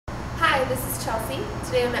this is Chelsea.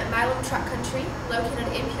 Today I'm at Milam Truck Country, located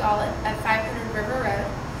in Puyallup at 500 River Road.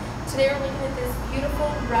 Today we're looking at this beautiful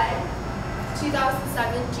red 2007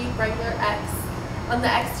 Jeep Wrangler X. On the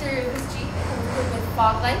exterior of this Jeep, it comes equipped with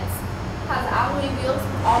fog lights, has alloy wheels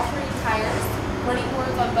with all-terrain tires, running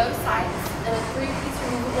boards on both sides, and a 3-piece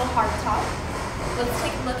removable hardtop. Let's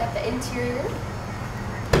take a look at the interior.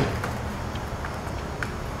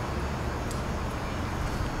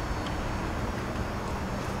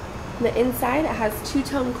 On the inside, it has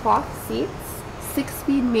 2-tone cloth seats,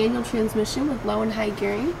 6-speed manual transmission with low and high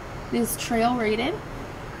gearing. It is trail rated,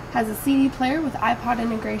 has a CD player with iPod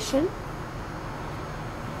integration,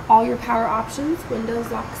 all your power options, windows,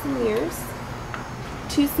 locks, and mirrors,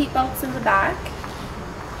 2 seat belts in the back.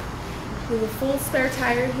 We have a full spare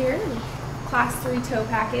tire here, Class 3 tow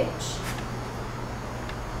package.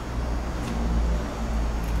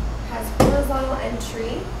 Has horizontal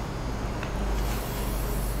entry.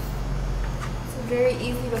 Very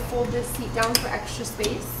easy to fold this seat down for extra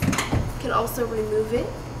space. You can also remove it.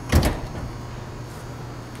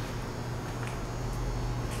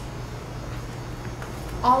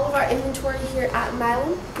 All of our inventory here at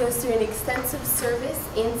Milam goes through an extensive service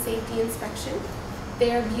and safety inspection.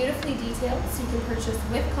 They are beautifully detailed, so you can purchase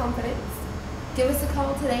with confidence. Give us a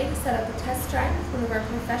call today to set up a test drive with one of our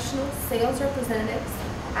professional sales representatives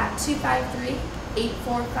at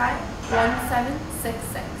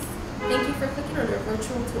 253-845-1766. Thank you for clicking on our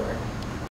virtual tour.